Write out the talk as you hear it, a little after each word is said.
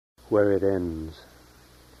where it ends.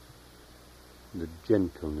 The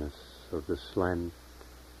gentleness of the slant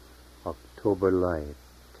October light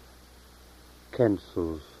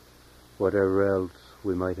cancels whatever else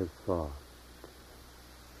we might have thought.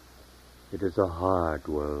 It is a hard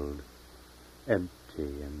world, empty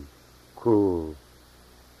and cruel,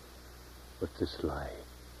 but this light.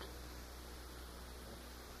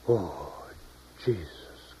 Oh,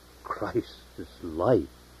 Jesus Christ, this light.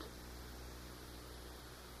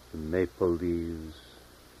 The maple leaves,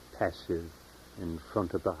 passive in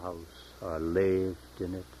front of the house, are laved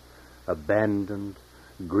in it, abandoned,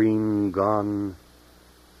 green gone,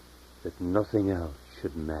 that nothing else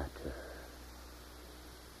should matter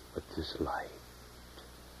but this light.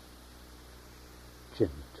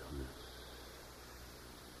 Gentleness,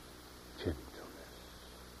 gentleness,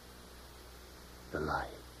 the light.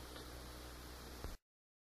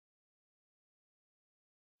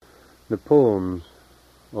 The poems,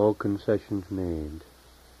 all concessions made.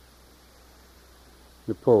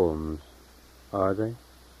 The poems, are they?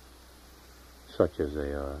 Such as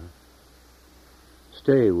they are.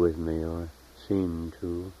 Stay with me, or seem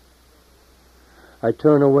to. I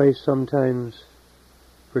turn away sometimes,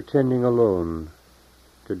 pretending alone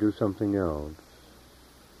to do something else.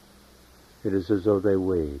 It is as though they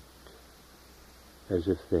wait, as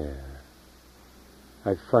if there.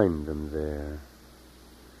 I find them there.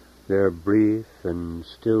 Their brief and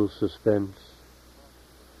still suspense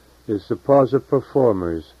is the pause of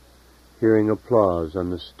performers hearing applause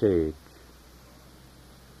on the stage.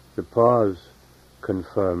 The pause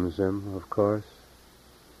confirms them, of course,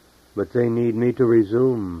 but they need me to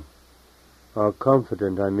resume, are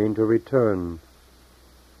confident I mean to return.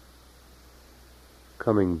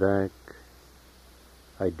 Coming back,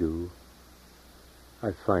 I do.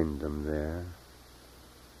 I find them there.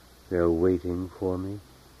 They're waiting for me.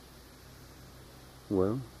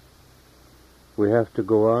 Well, we have to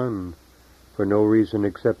go on for no reason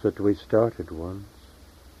except that we started once.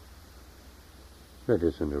 That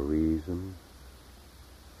isn't a reason.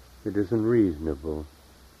 It isn't reasonable.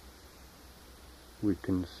 We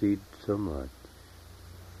concede so much.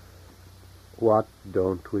 What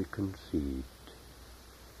don't we concede?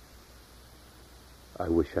 I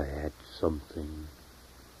wish I had something.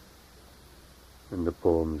 And the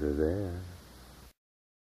poems are there.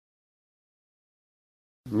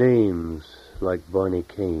 Names like Barney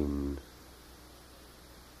Cain's.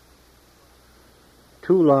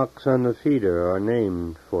 2 locks on the feeder are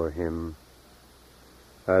named for him.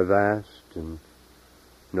 I've asked, and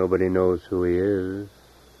nobody knows who he is.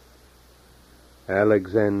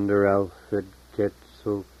 Alexander Alfred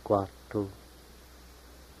Quetzalcoatl.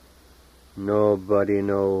 Nobody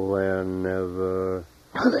nowhere, never.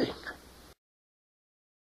 Nothing.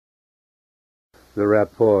 The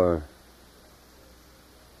Rapport.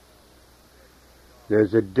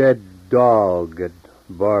 There's a dead dog at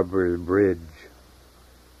Barber's Bridge,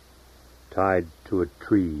 tied to a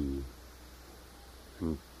tree,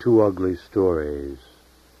 and 2 ugly stories.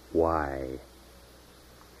 Why?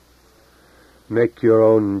 Make your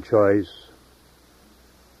own choice.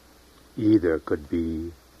 Either could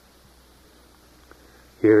be.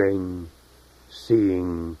 Hearing,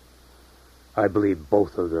 seeing, I believe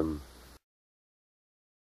both of them.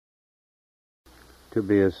 To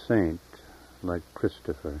be a saint like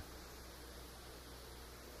Christopher.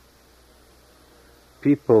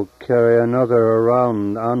 People carry another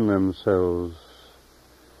around on themselves.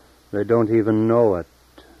 They don't even know it.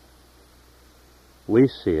 We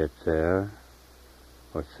see it there,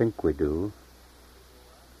 or think we do.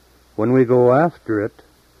 When we go after it,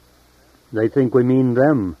 they think we mean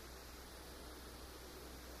them.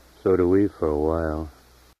 So do we for a while.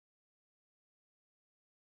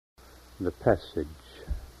 The passage.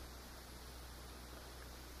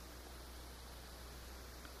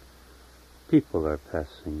 People are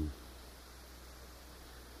passing.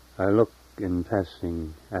 I look in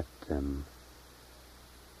passing at them.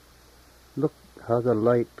 Look how the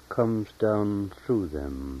light comes down through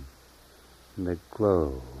them, and they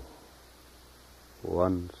glow.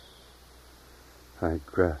 Once I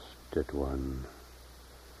grasped at one.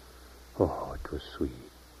 Oh, it was sweet.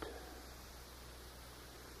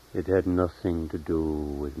 It had nothing to do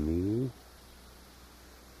with me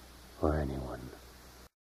or anyone.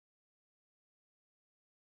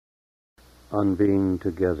 On being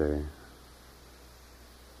together,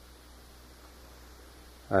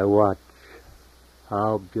 I watch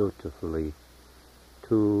how beautifully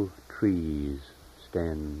 2 trees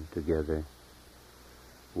stand together,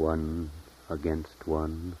 one against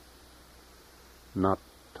one, not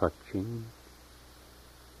touching,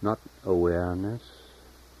 not awareness,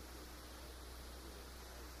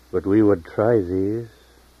 But we would try these.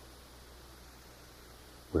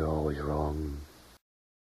 We're always wrong.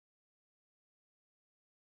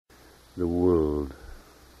 The world.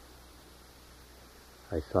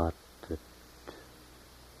 I thought that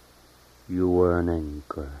you were an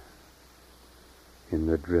anchor in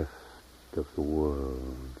the drift of the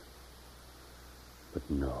world. But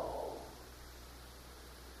no,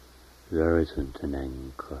 there isn't an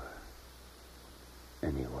anchor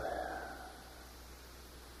anywhere.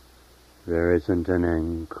 There isn't an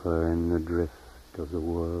anchor in the drift of the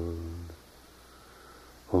world.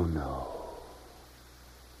 Oh no,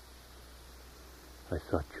 I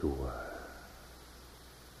thought you were.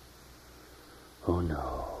 Oh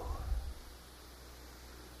no,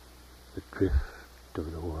 the drift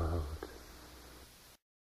of the world.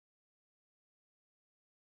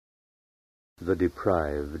 The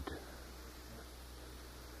deprived.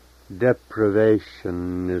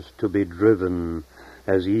 Deprivation is to be driven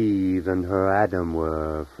as Eve and her Adam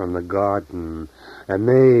were from the garden,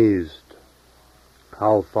 amazed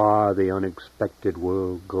how far the unexpected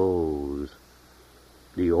world goes,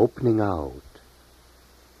 the opening out.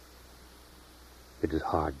 It is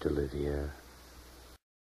hard to live here.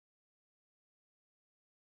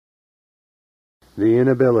 The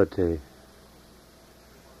inability.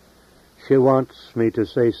 She wants me to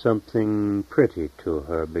say something pretty to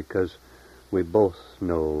her because we both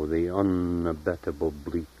know the unabattable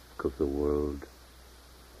bleak of the world.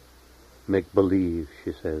 Make believe,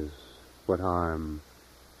 she says. What harm?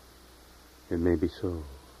 It may be so.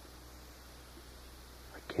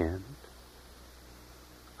 I can't.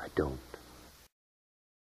 I don't.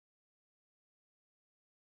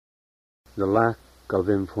 The lack of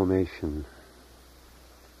information.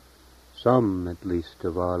 Some, at least,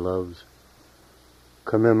 of our loves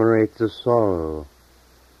commemorate the sorrow,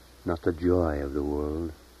 not the joy of the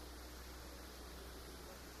world.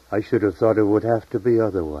 I should have thought it would have to be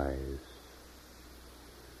otherwise.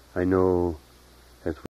 I know